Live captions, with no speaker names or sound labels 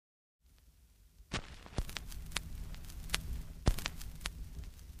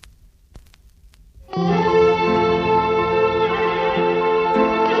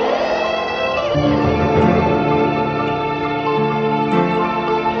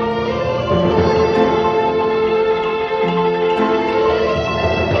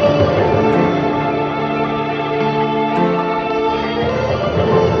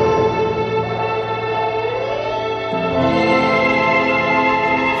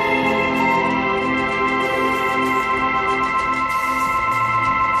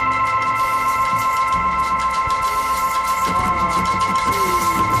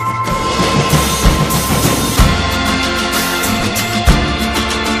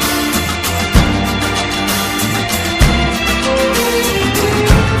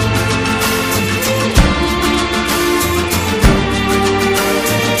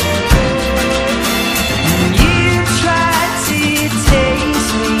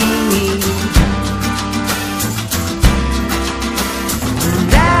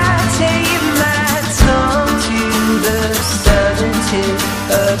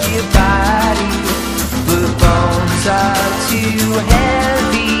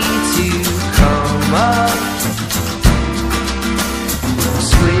heavy to come up,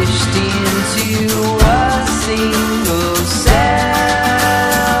 squished into a single cell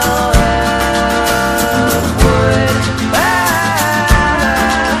of wood.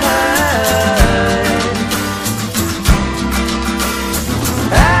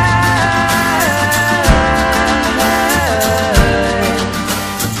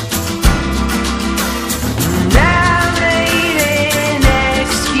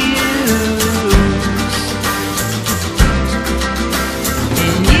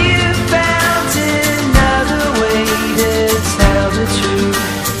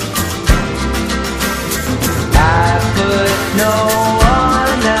 No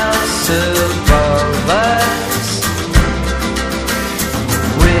one else above us.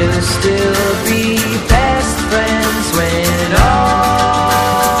 We'll still be best friends when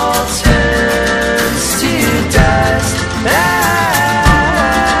all turns to dust.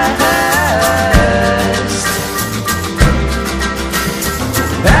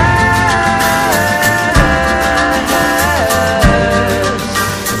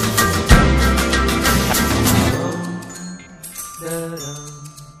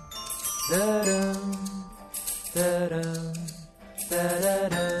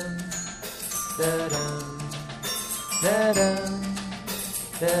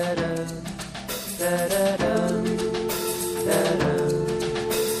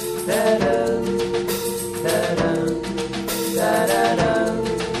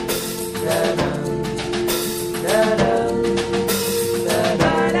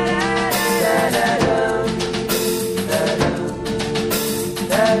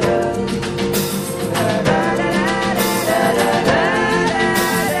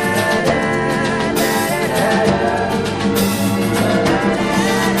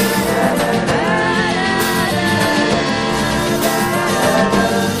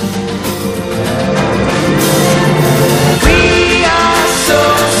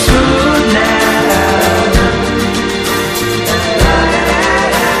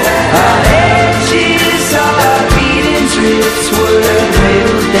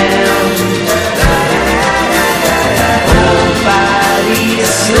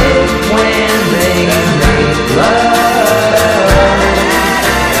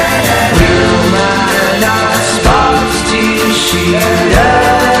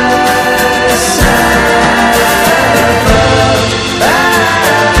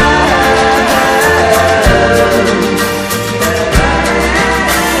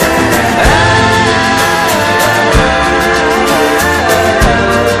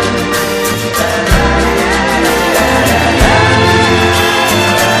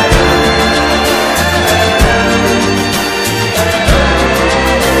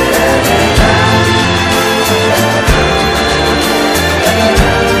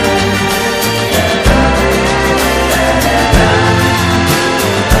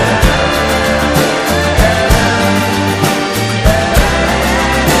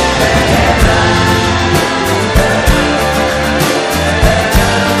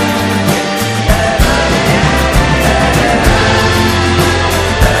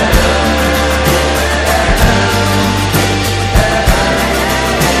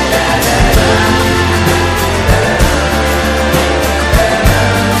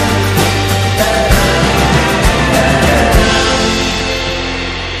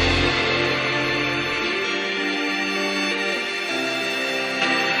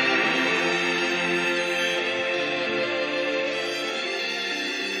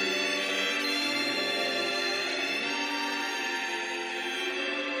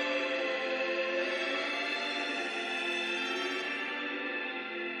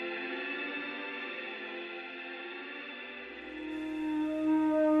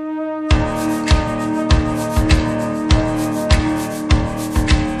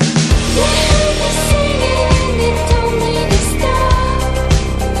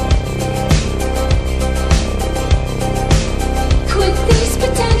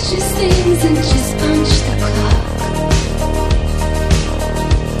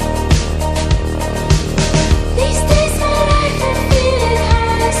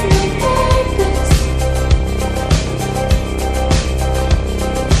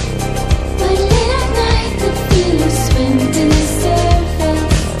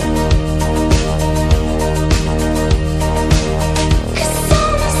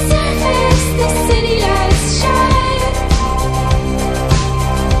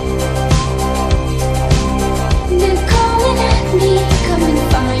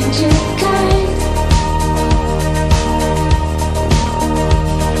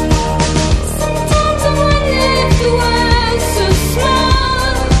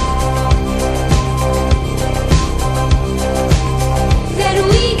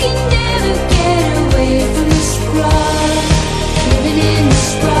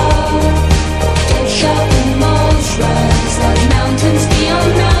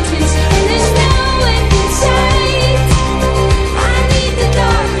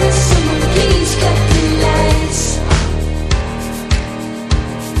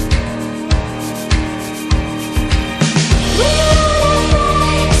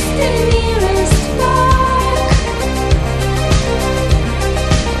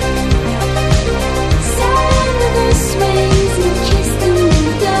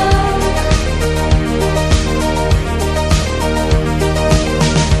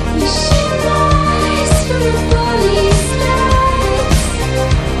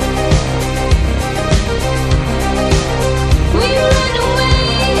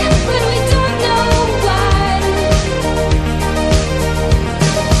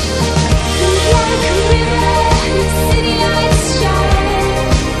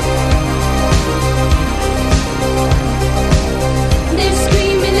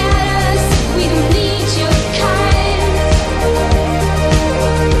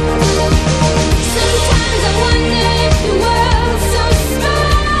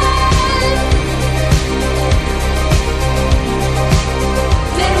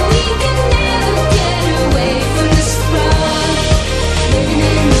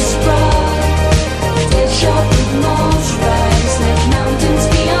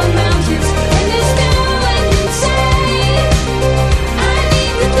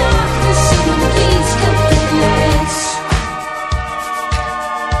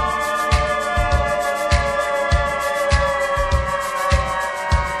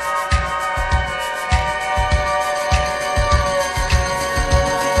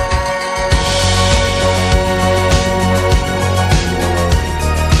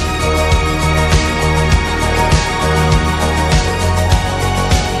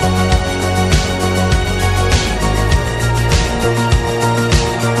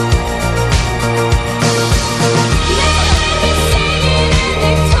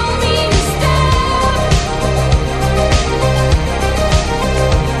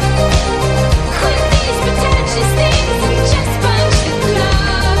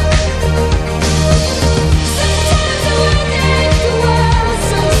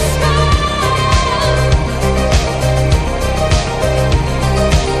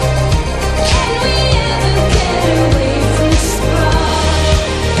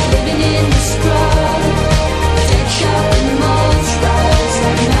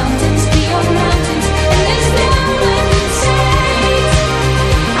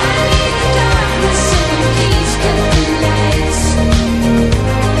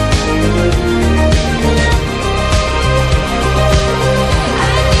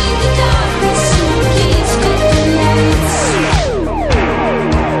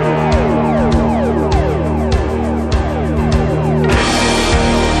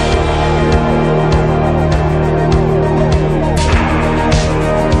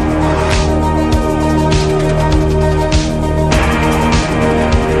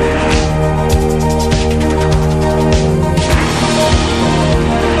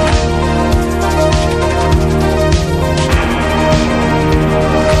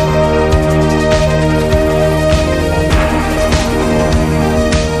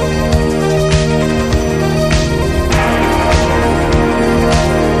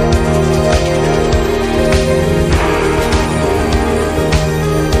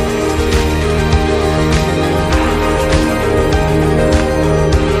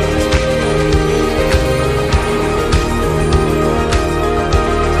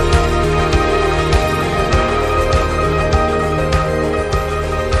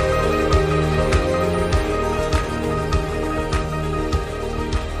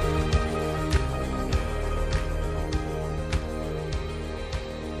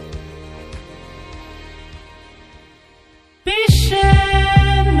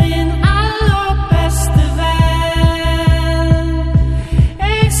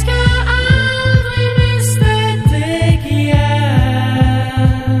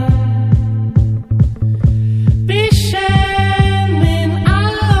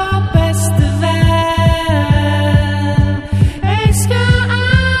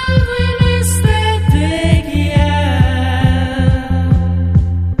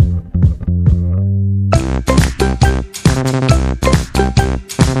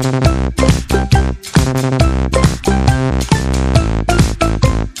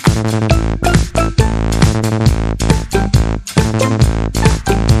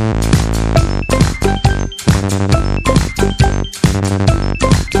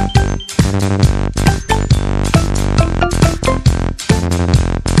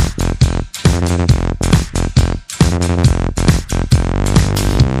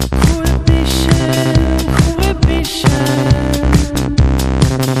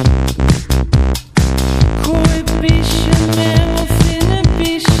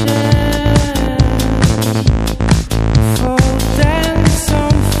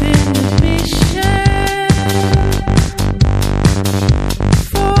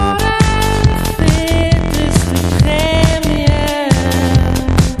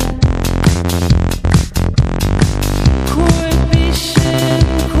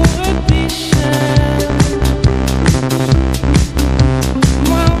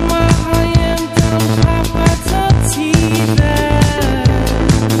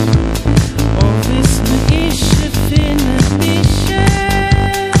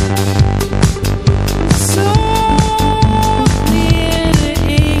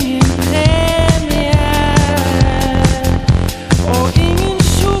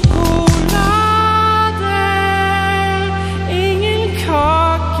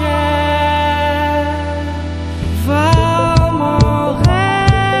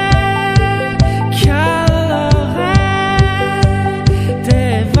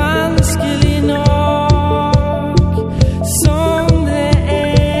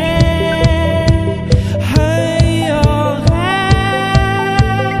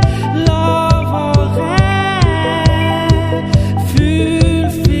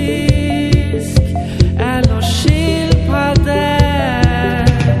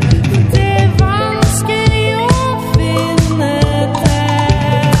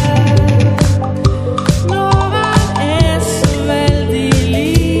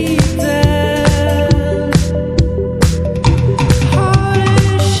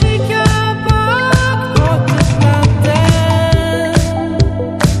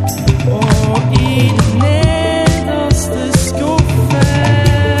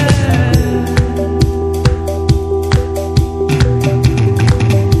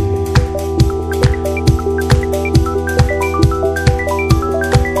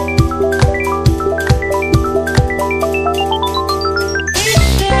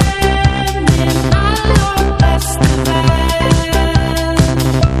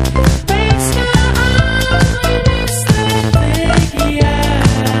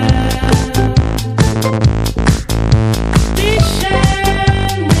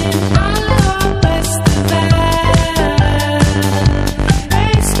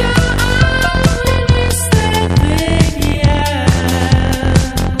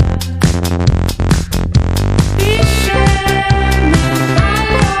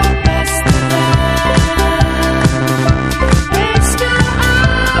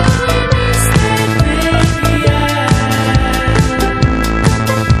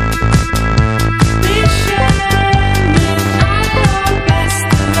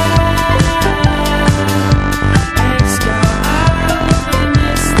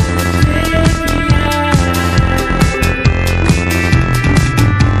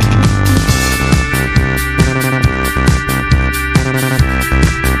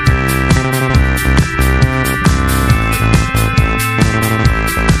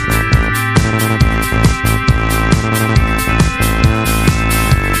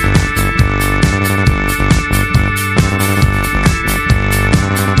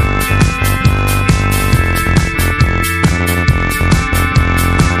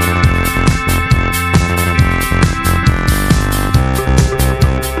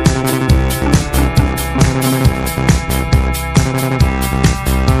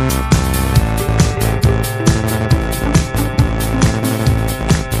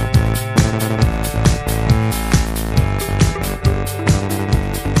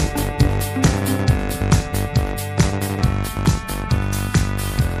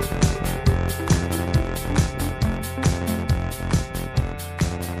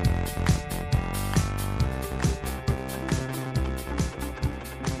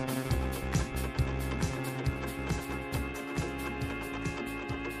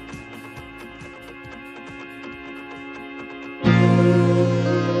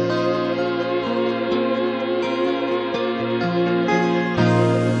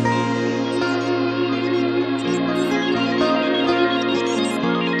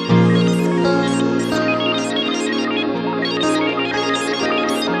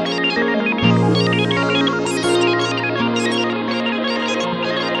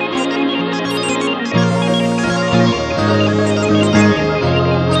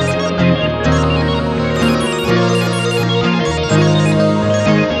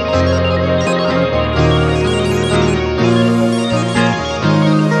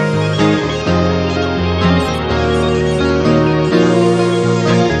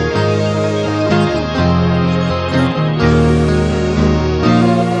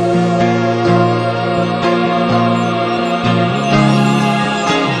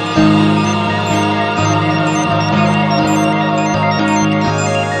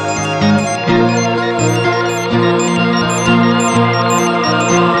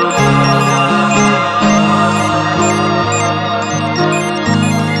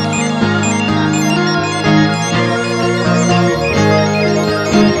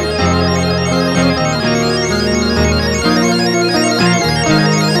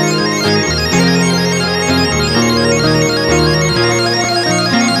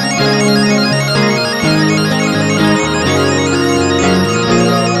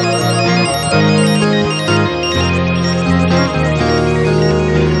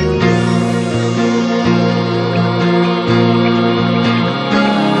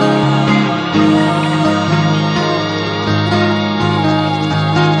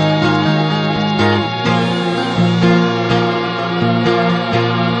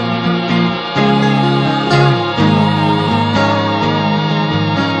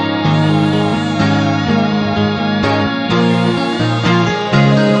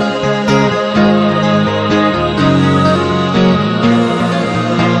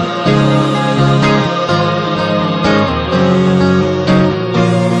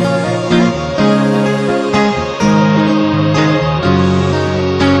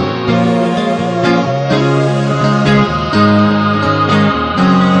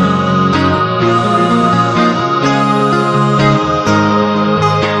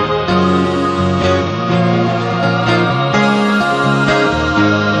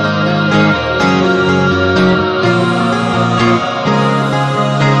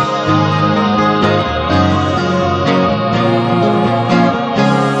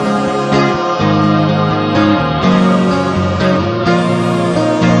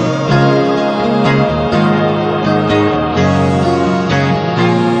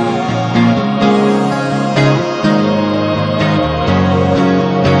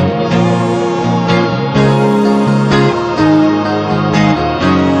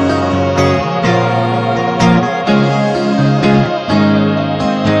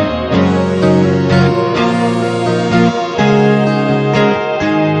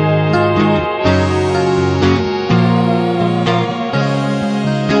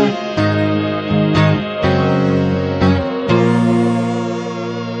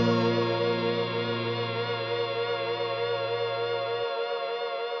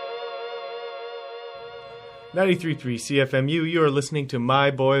 93.3 CFMU, you are listening to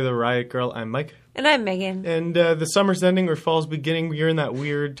My Boy, the Riot Girl. I'm Mike. And I'm Megan. And the summer's ending or fall's beginning. You're in that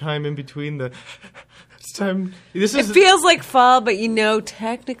weird time in between the... time. It feels like fall, but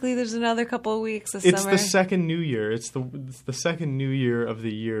technically there's another couple of weeks of summer. It's the second New Year. It's the second New Year of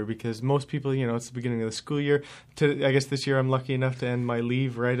the year because most people, it's the beginning of the school year. I guess this year I'm lucky enough to end my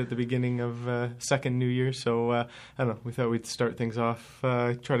leave right at the beginning of second New Year. So, I don't know, we thought we'd start things off,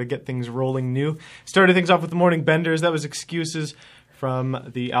 try to get things rolling new. Started things off with the Morning Benders. That was Excuses from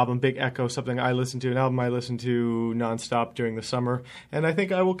the album Big Echo, something I listened to, an album I listened to nonstop during the summer, and I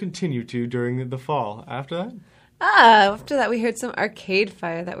think I will continue to during the fall. After that, we heard some Arcade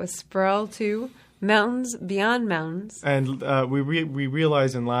Fire. That was Sprawl 2, Mountains Beyond Mountains. And we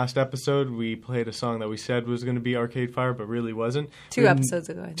realized in last episode we played a song that we said was going to be Arcade Fire, but really wasn't. Two episodes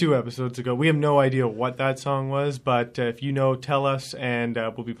ago. We have no idea what that song was, but if you know, tell us, and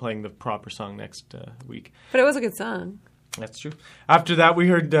we'll be playing the proper song next week. But it was a good song. That's true. After that, we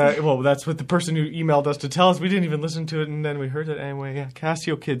heard, that's what the person who emailed us to tell us. We didn't even listen to it, and then we heard it anyway. Yeah,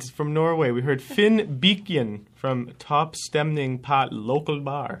 Casio Kids from Norway. We heard Finn Beekjen from Top Stemning Pot Local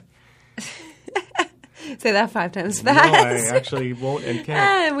Bar. Say that 5 times fast. No, I actually won't and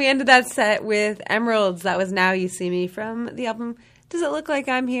can't. And we ended that set with Emeralds. That was Now You See Me from the album Does It Look Like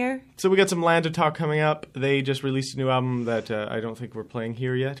I'm Here? So we got some Land of Talk coming up. They just released a new album that I don't think we're playing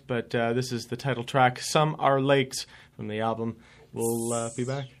here yet, but this is the title track, Some Are Lakes, from the album. We'll be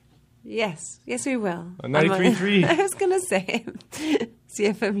back. Yes, we will. On 93.3. I was going to say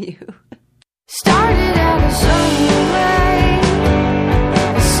CFMU. Started out as a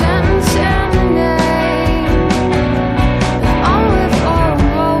sentence and a name. All with all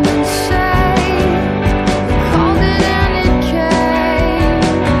moments say. Called it and it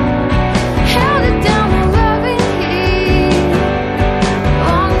came. Held it down with loving heat.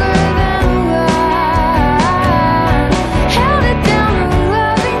 Longer than a line. Held it down with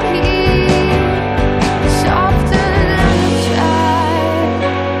loving heat. Softer than a child.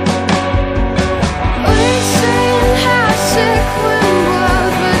 What do you say?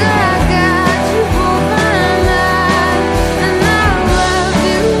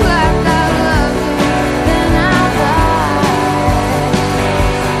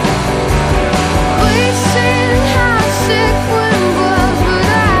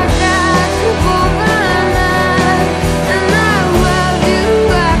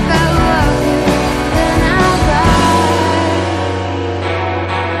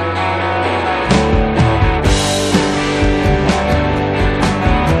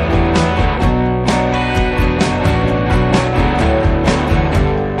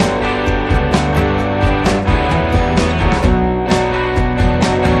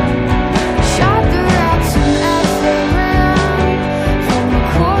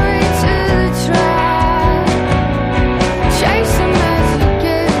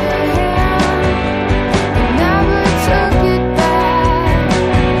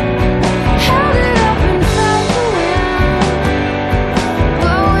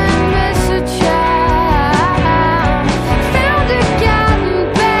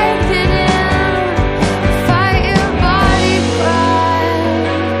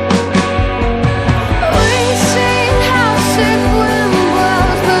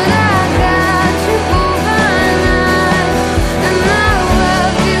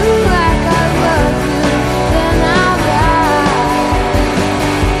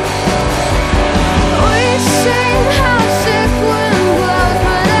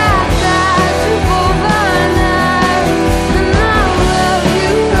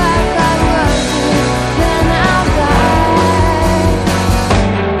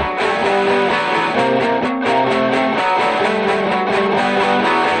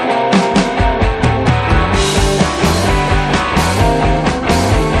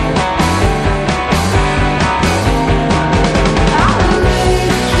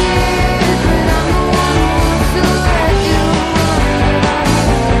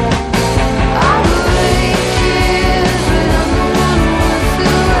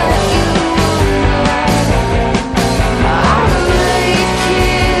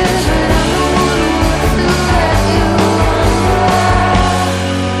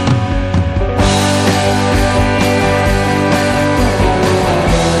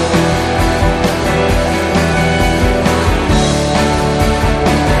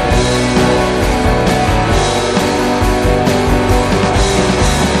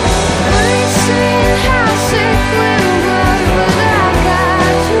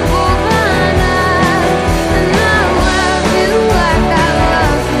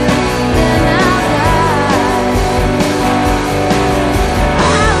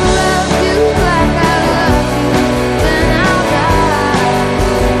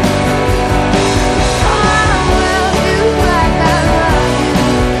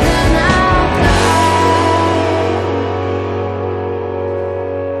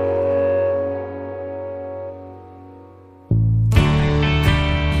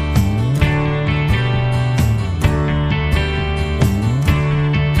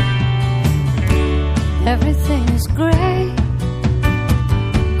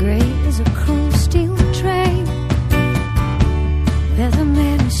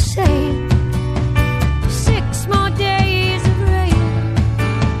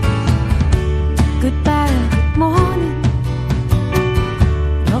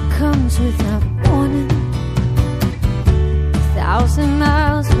 comes without warning, 1,000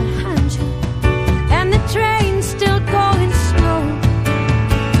 miles behind you, and the train's still going slow.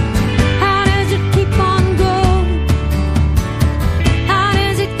 How does it keep on going? How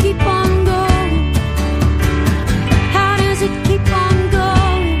does it keep on going? How does it keep on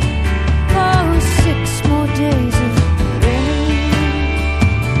going? Oh, 6 more days of rain.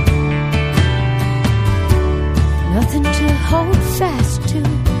 Nothing to hold fast to.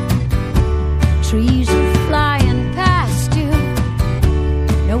 Trees are flying past you.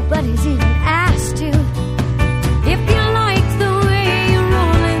 No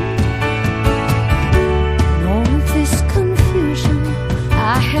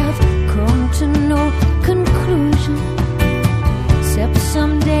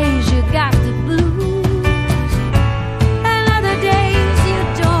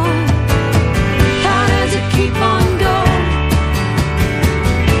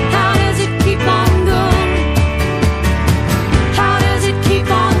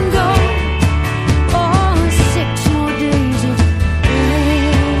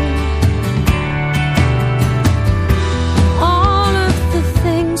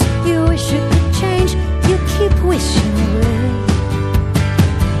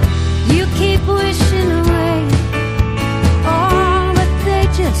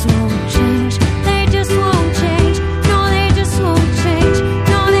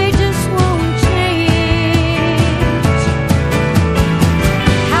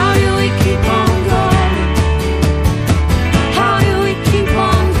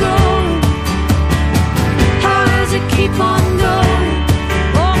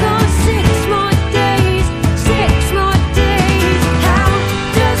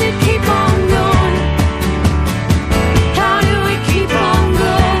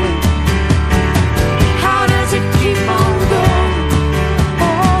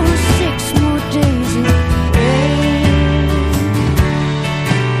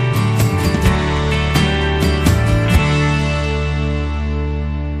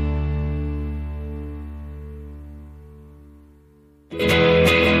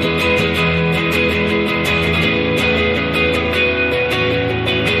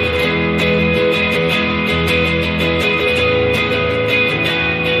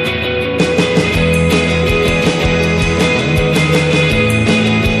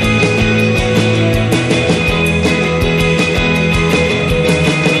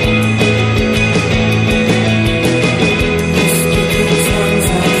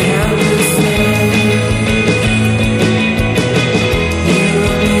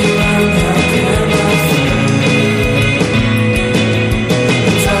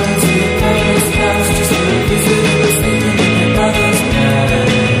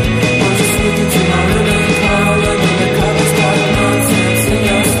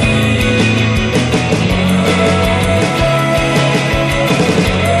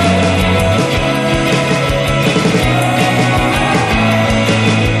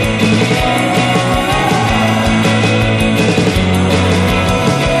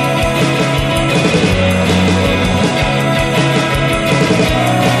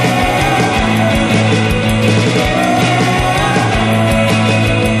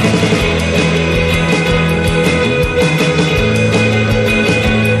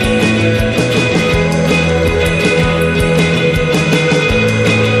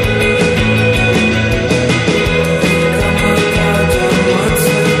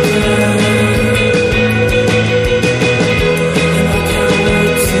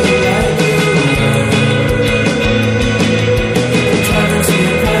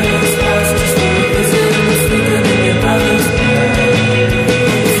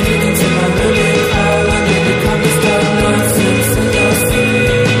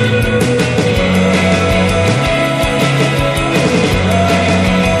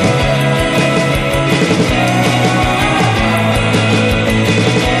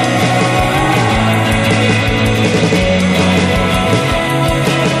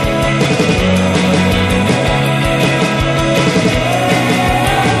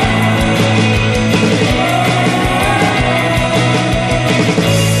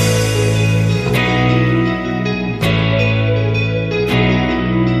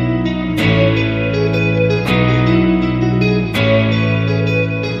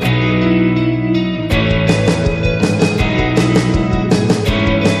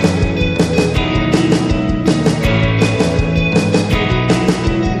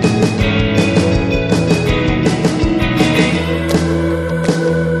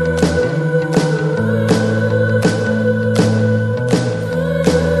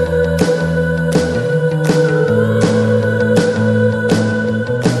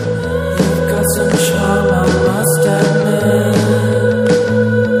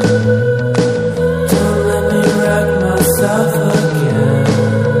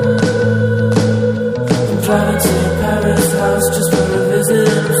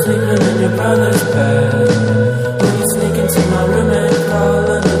bed. When you sneak into my room and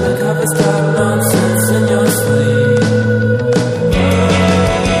crawl under the covers, talk nonsense in your sleep.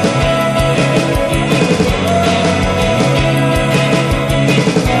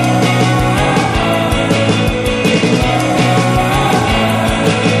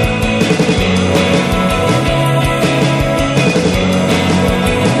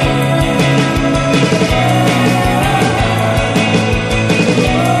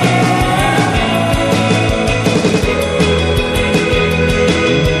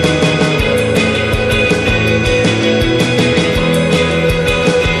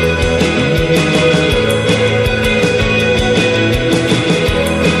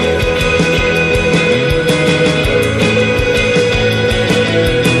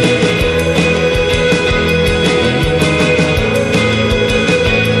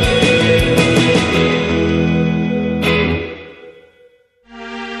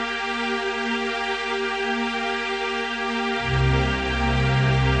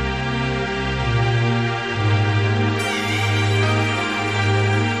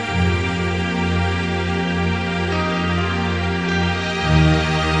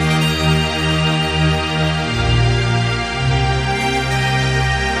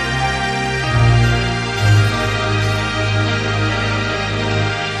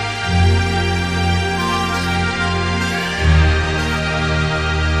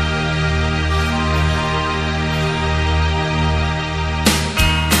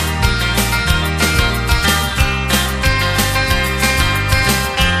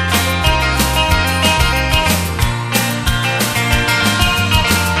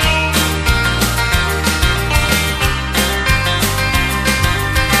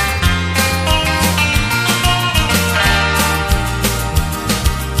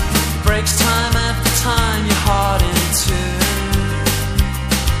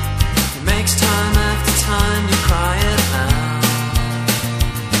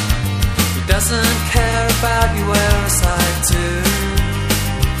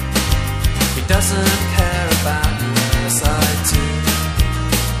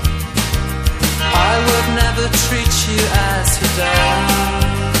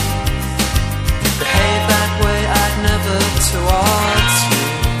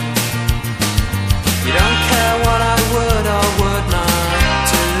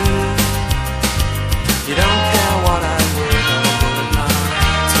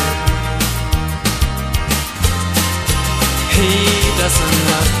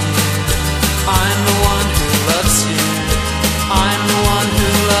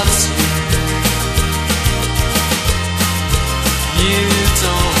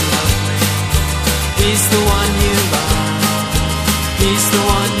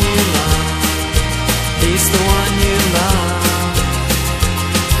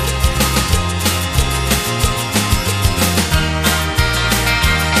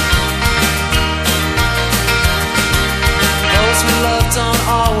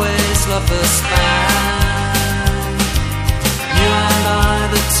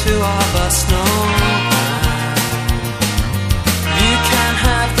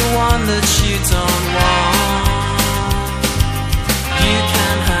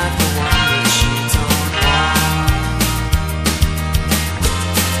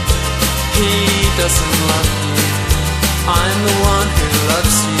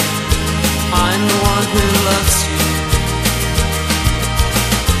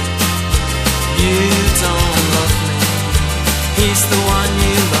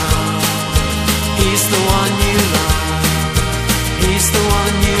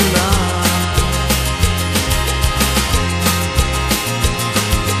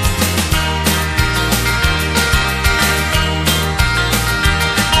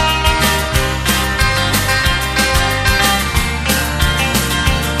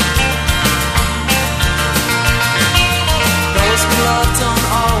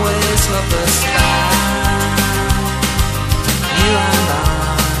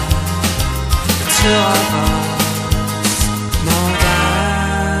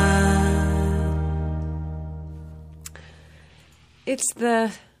 It's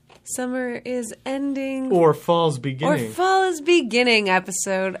the summer is ending. Or fall's beginning. Or fall is beginning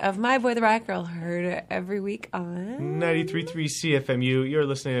episode of My Boy the Rock Girl, heard every week on 93.3 CFMU. You're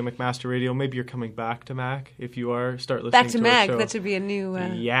listening to McMaster Radio. Maybe you're coming back to Mac. If you are, start listening Back to our Mac. show. That should be a new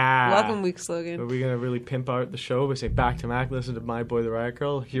welcome week slogan. Are we going to really pimp out the show by saying back to Mac, listen to My Boy the Rock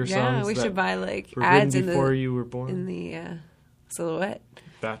Girl, hear songs we that should buy like were ads written in before the you were born? in the silhouette.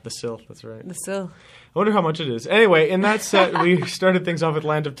 that. The Sill, that's right. The Sill. I wonder how much it is. Anyway, in that set, we started things off with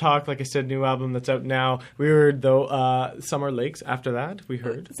Land of Talk. Like I said, new album that's out now. We heard, though, Summer Lakes. After that, we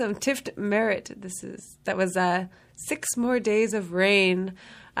heard Some Tift Merritt. That was 6 More Days of Rain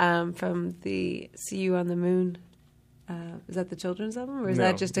from the See You on the Moon. Is that the children's album, or is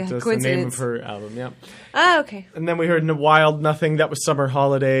that just a that's coincidence? the name of her album, yeah. Ah, okay. And then we heard Wild Nothing. That was Summer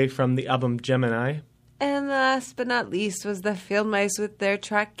Holiday from the album Gemini. And last but not least was the Field Mice with their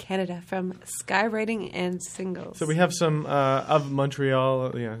track Canada from Skywriting and Singles. So we have some of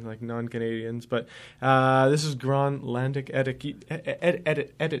Montreal, like non-Canadians, but this is Grand Landic Edit.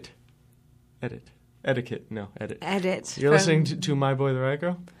 You're listening to My Boy the Riot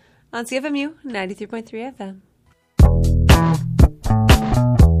Girl? On CFMU 93.3 FM.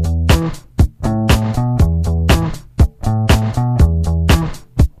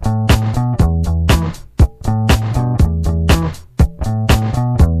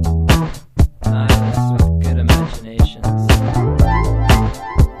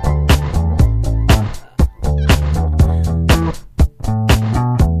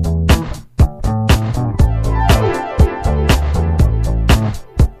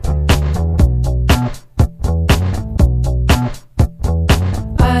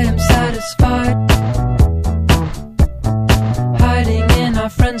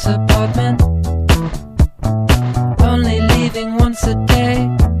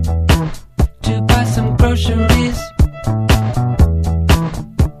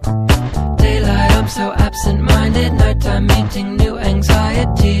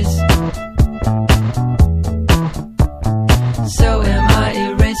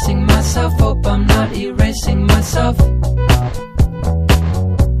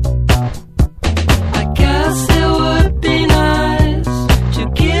 I guess it would be nice to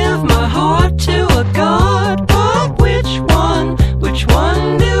give my heart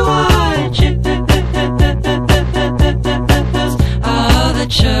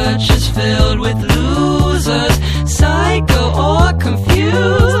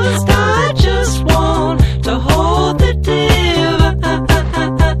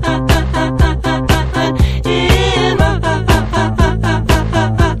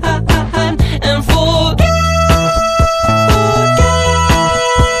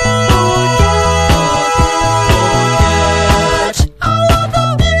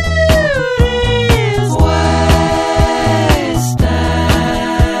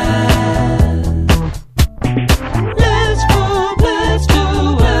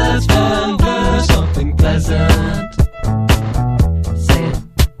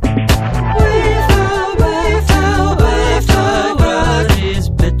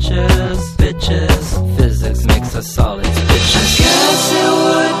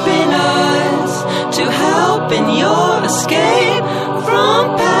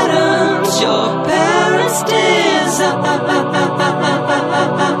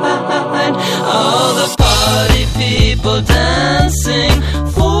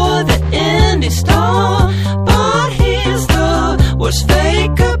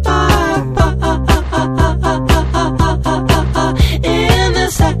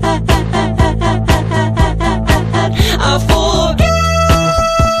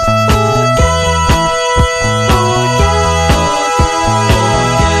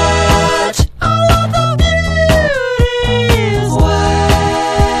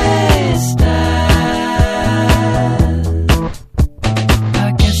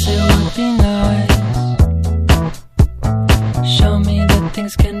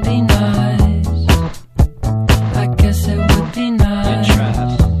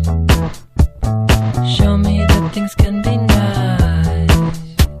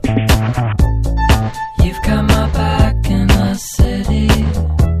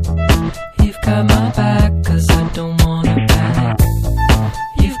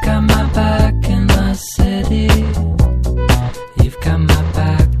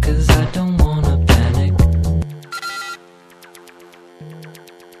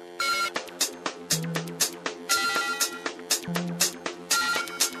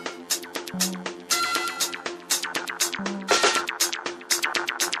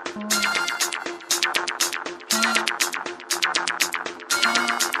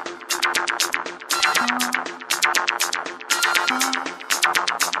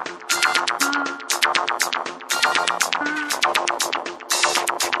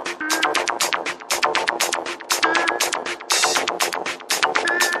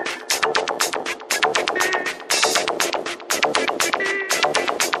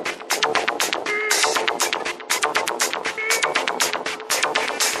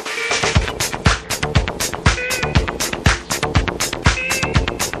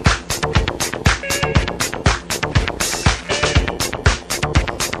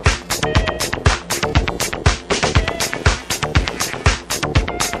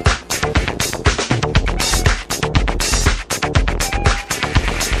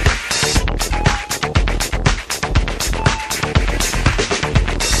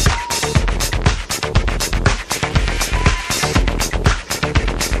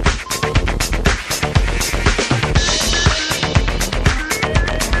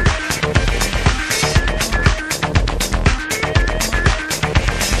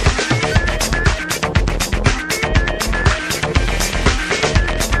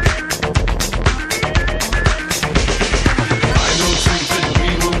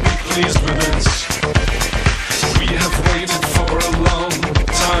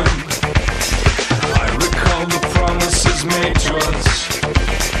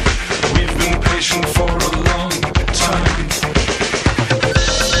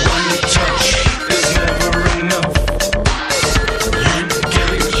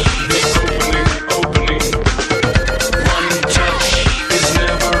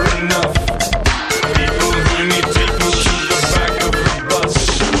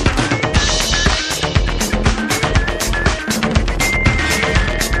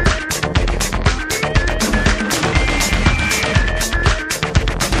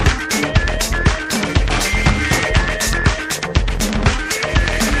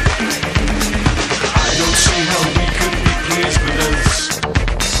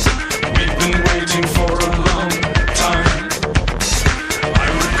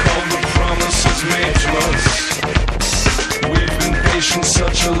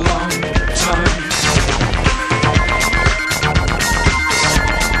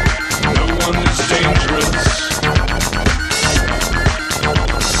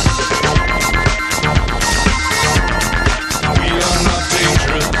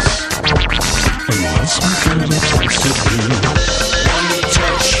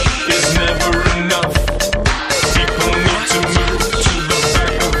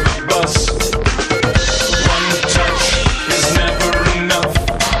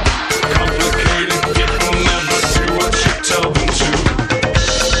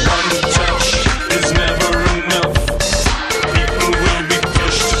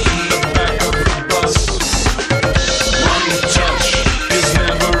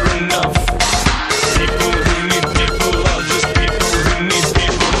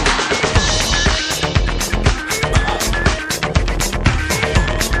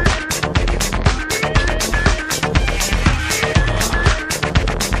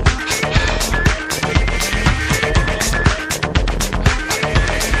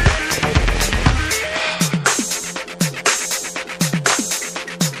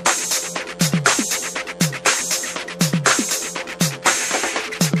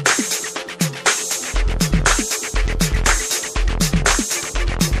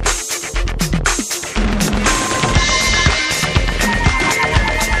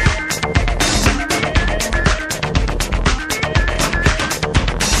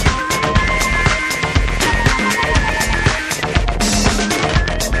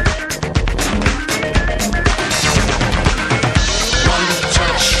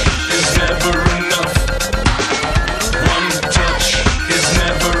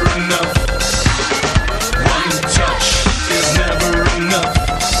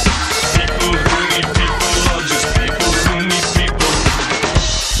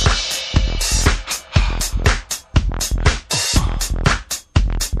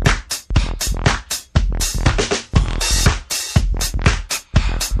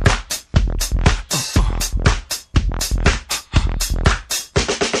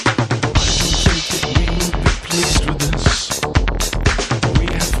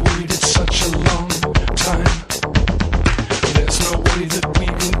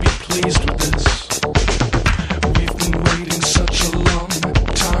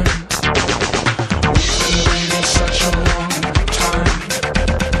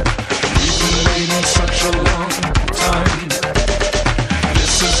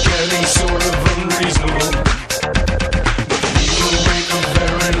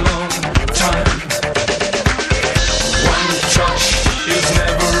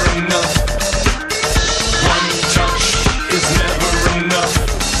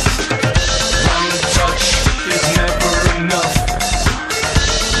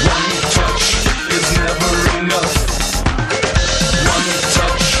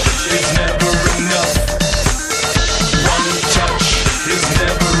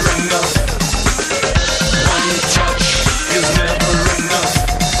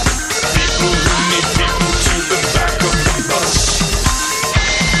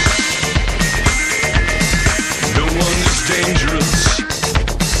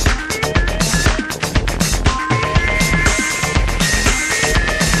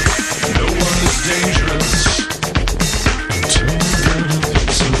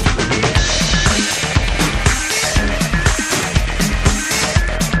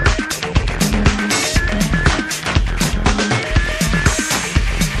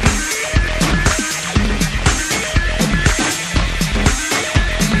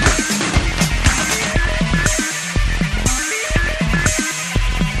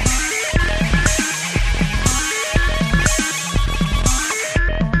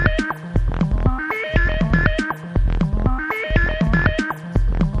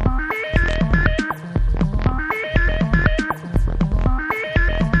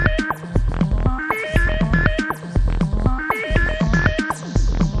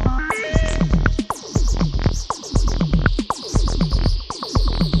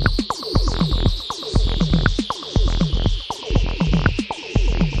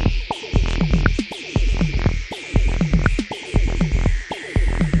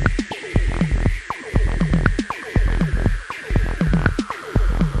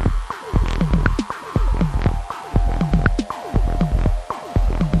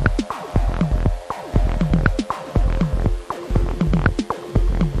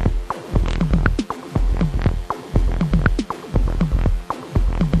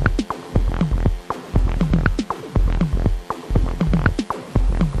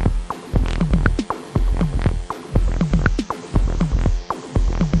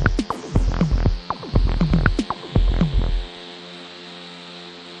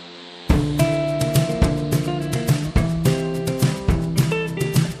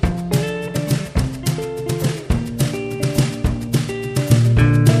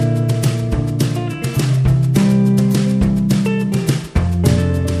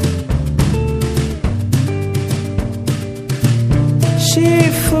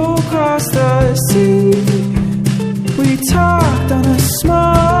across the sea. We talked on a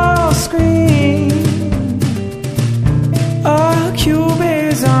small screen, a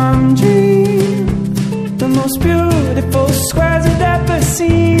cubism dream, the most beautiful squares I'd ever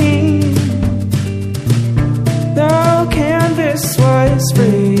seen. The canvas was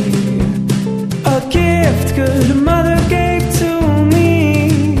free, a gift good mother gave to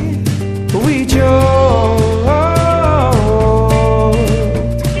me. We joked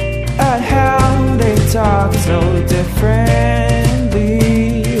at how they talk so differently.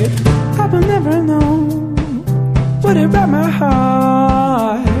 I will never know what it wrapped my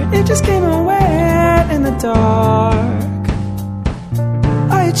heart. It just came away in the dark.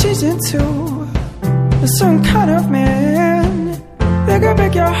 I had changed into a certain kind of man that could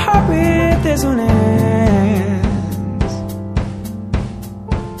break your heart with his own hands.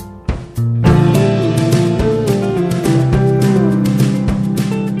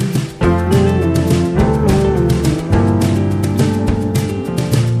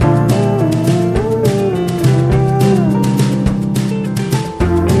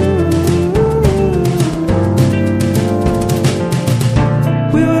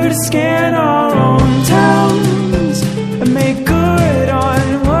 We would scan our own towns and make good on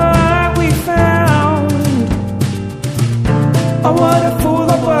what we found. Oh, what a fool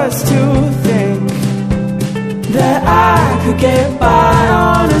I was to think that I could get by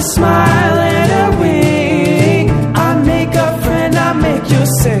on a smile and a wink. I make a friend, I make you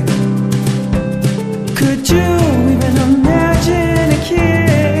sick. Could you even imagine a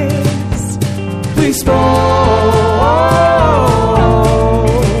kiss? We spoke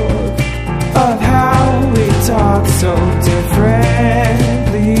of how we talk so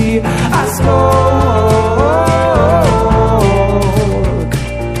differently. I spoke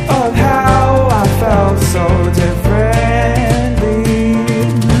of how I felt so differently.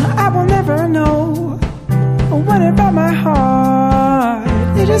 I will never know what about my heart.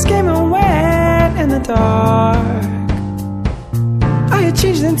 It just came and went in the dark. I had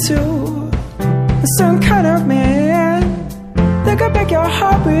changed into a certain kind of man that could break your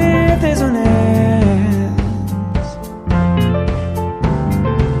heart with his own hands.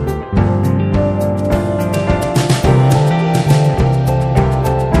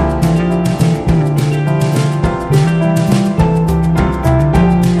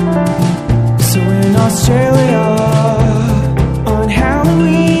 So in Australia, on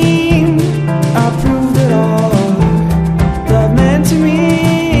Halloween, I proved it all. Love meant to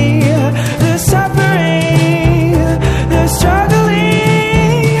me, the suffering, the struggling.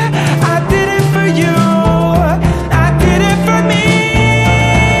 I did it for you, I did it for me.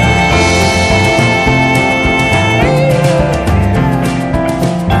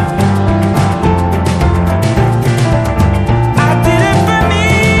 I did it for me. I did it for me.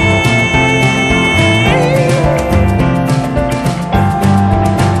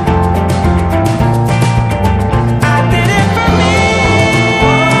 I did it for me.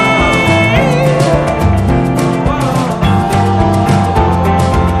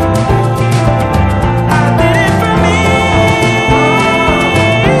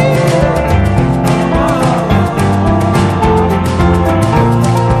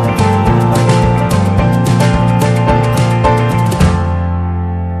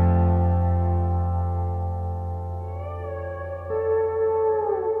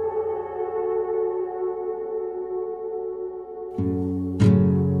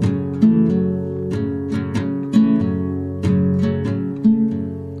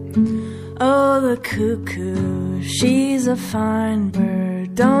 Oh, the cuckoo, she's a fine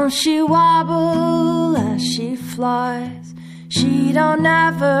bird. Don't she wobble as she flies? She don't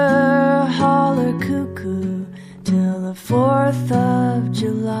ever holler cuckoo till the 4th of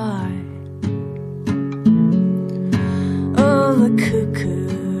July. Oh, the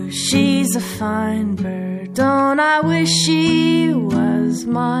cuckoo, she's a fine bird. Don't I wish she was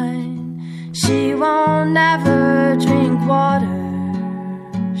mine? She won't ever drink water.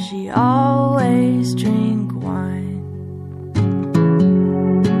 She always drink wine.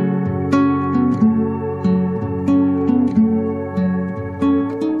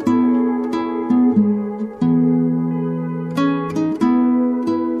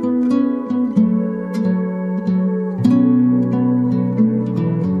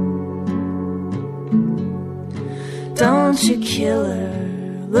 Don't you kill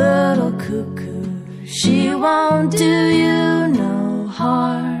her, little cuckoo. She won't do you no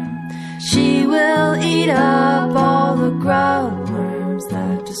harm. She will eat up all the grub worms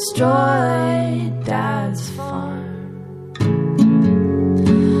that destroyed Dad's farm.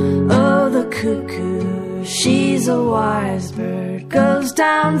 Oh, the cuckoo, she's a wise bird. goes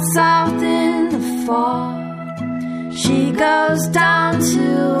down south in the fall. She goes down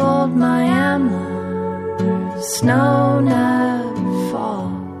to old Miami, where the snow never falls.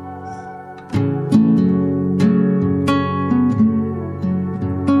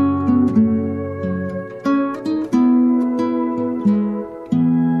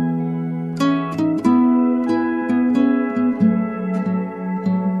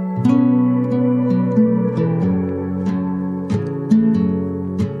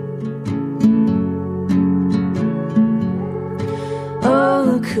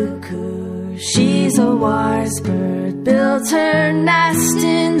 Cuckoo, she's a wise bird, built her nest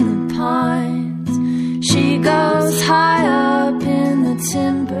in the pines. She goes high up in the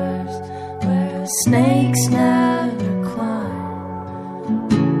timbers where snakes never climb.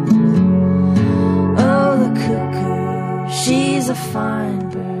 Oh, the cuckoo, she's a fine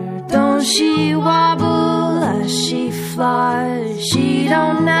bird. Don't she wobble as she flies? She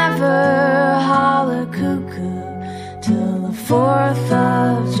don't never holler cuckoo till the 4th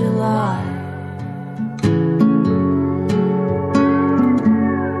of July.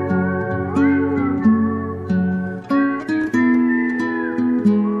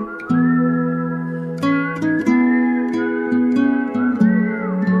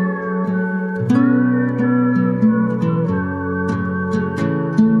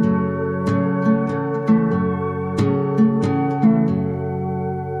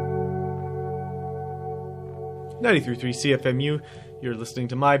 CFMU. You're listening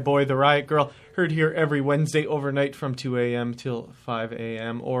to My Boy the Riot Girl, heard here every Wednesday overnight from 2 a.m. till 5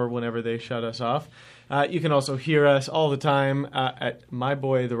 a.m. or whenever they shut us off. You can also hear us all the time at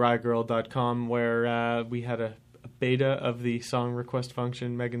myboytheriotgirl.com, where we had a beta of the song request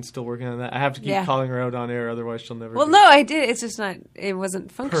function. Megan's still working on that. I have to keep calling her out on air, otherwise she'll never. Well, no, I did. It's just not. It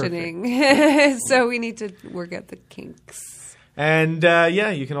wasn't functioning, so we need to work out the kinks. And,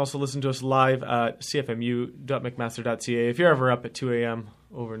 you can also listen to us live at cfmu.mcmaster.ca. If you're ever up at 2 a.m.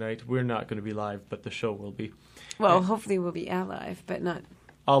 overnight, we're not going to be live, but the show will be. Well, hopefully we'll be alive, but not...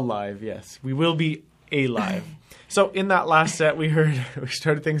 Alive, yes. We will be alive. So in that last set, we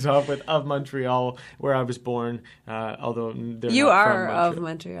started things off with Of Montreal, where I was born, although they're You not are from of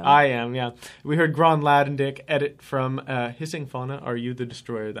Montreal. I am, yeah. We heard Grand Ladendick edit from Hissing Fauna, Are You the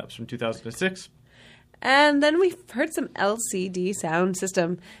Destroyer? That was from 2006. And then we heard some LCD Sound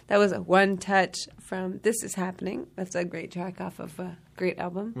System. That was a One Touch from This Is Happening. That's a great track off of a great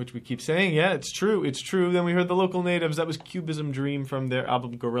album. Which we keep saying, yeah, it's true, it's true. Then we heard The Local Natives. That was Cubism Dream from their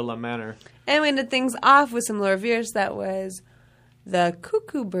album Gorilla Manor. And we ended things off with some Laura Veers. That was The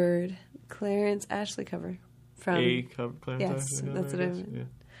Cuckoo Bird, Clarence Ashley cover. From Clarence yes, Ashley, that's what I meant.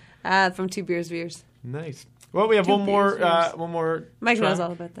 Yeah. From Two Beers Veers. Nice. Well, we have one more Mike track. knows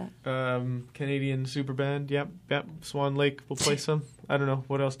all about that. Canadian super band. Yep. Swan Lake will play some. I don't know.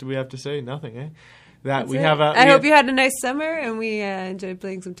 What else do we have to say? Nothing, eh? I hope you had a nice summer, and we enjoyed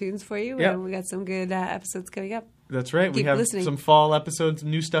playing some tunes for you. Yep. And we got some good episodes coming up. That's right. Keep we have listening. some fall episodes,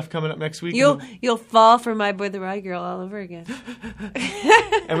 new stuff coming up next week. You'll fall for My Boy the Riot Girl all over again.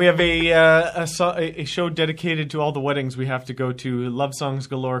 And we have a show dedicated to all the weddings we have to go to. Love Songs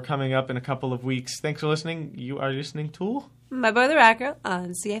Galore coming up in a couple of weeks. Thanks for listening. You are listening to My Boy the Riot Girl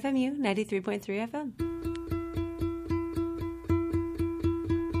on CFMU 93.3 FM.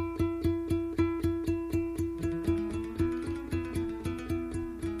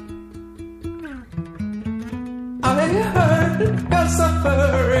 I heard you're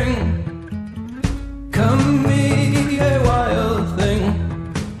suffering. Come be a wild thing.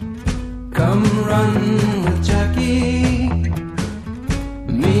 Come run with Jackie,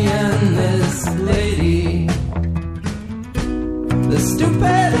 me and this lady. The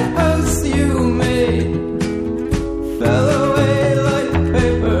stupid house you made fell away like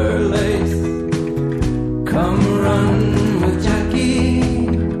paper lace. Come run with Jackie,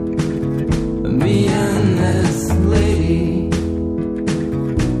 me and this lady.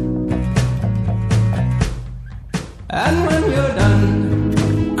 And when you're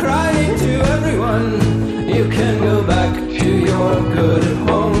done crying to everyone, you can go back to your good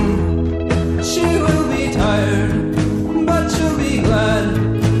home. She will be tired, but she'll be glad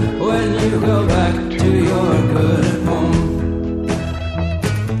when you go back to your good home.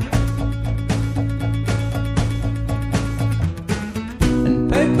 And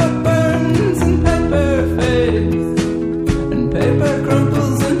paper burns and paper fades, and paper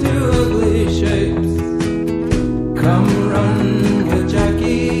crumples into ugly shapes. Come run with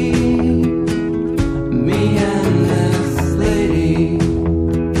Jackie, me and this lady.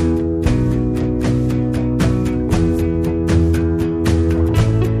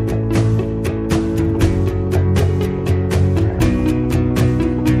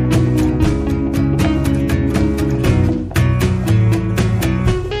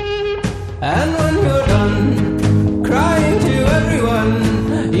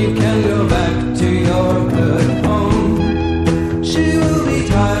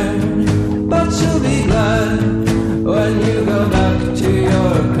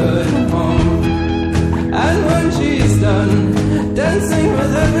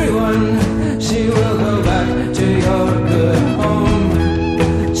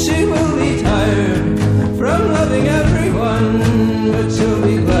 will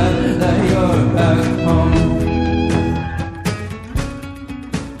be